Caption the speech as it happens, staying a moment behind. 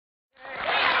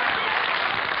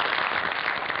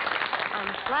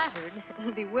flattered,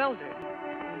 bewildered,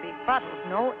 and befuddled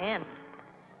no end.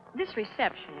 This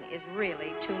reception is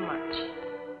really too much.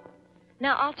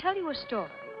 Now, I'll tell you a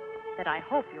story that I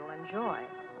hope you'll enjoy.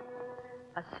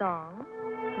 A song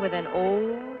with an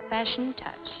old-fashioned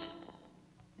touch.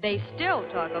 They still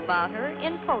talk about her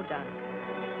in Podunk.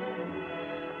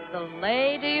 The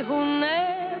lady who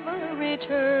never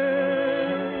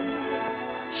returned.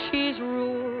 She's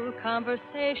ruled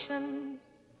conversation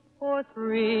for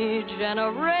 3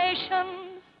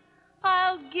 generations.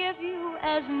 I'll give you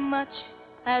as much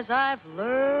as I've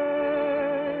learned.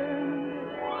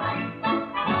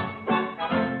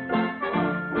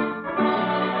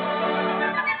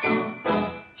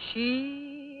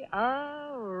 She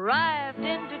arrived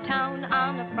into town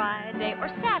on a Friday or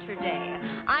Saturday.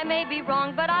 I may be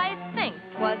wrong, but I think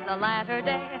 'twas the latter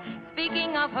day.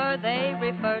 Speaking of her, they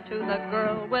refer to the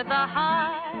girl with the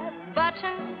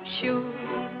high-button shoes.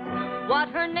 What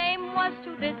her name was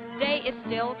to this day is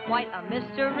still quite a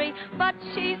mystery, but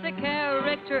she's a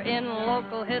character in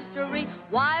local history.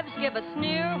 Wives give a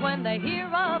sneer when they hear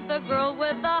of the girl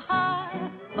with the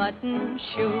high-button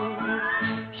shoes.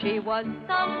 She was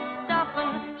some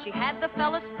stuffin', she had the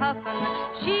fellas puffin'.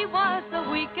 She was the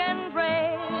weekend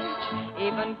rage.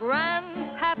 Even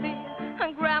Grandpappy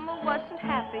and Grandma wasn't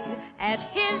happy at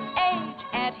his age,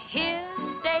 at his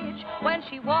stage. When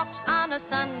she walked on a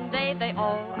Sunday, they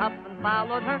all up and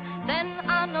followed her. Then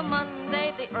on a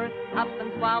Monday, the earth up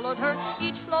and swallowed her.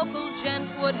 Each local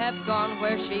gent would have gone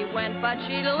where she went, but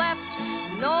she left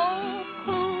no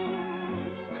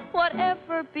clues.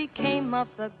 Whatever became of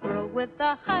the girl with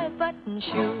the high-button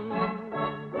shoes?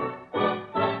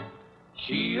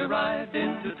 She arrived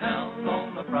into town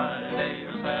on a Friday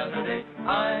or Saturday.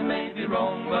 I may be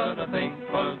wrong, but I think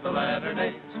 'twas the latter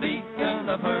day. Speaking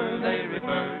of her, they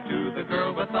refer to the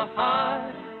girl with the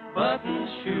high-button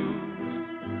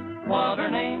shoes. What her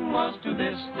name was to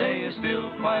this day is still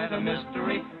quite a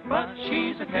mystery, but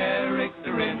she's a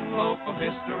character in local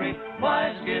history.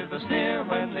 Wives give a sneer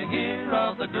when they hear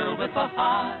of the girl with the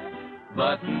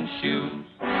high-button shoes.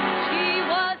 She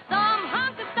was some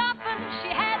hunk of stuffin', she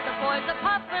had the boys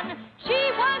a-puffin'. She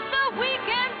was the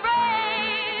weekend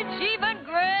rage. Even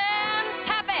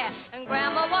Grandpappy and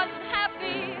Grandma wasn't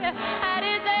happy at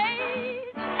his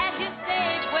age, at his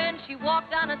stage. When she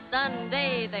walked on a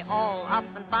Sunday, they all up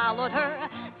and followed her.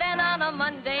 Then on a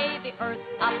Monday, the earth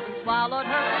up and swallowed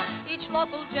her. Each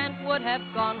local gent would have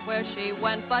gone where she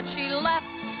went, but she left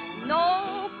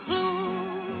no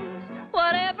clues.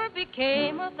 Whatever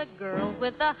became of the girl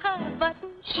with the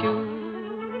high-button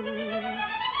shoes?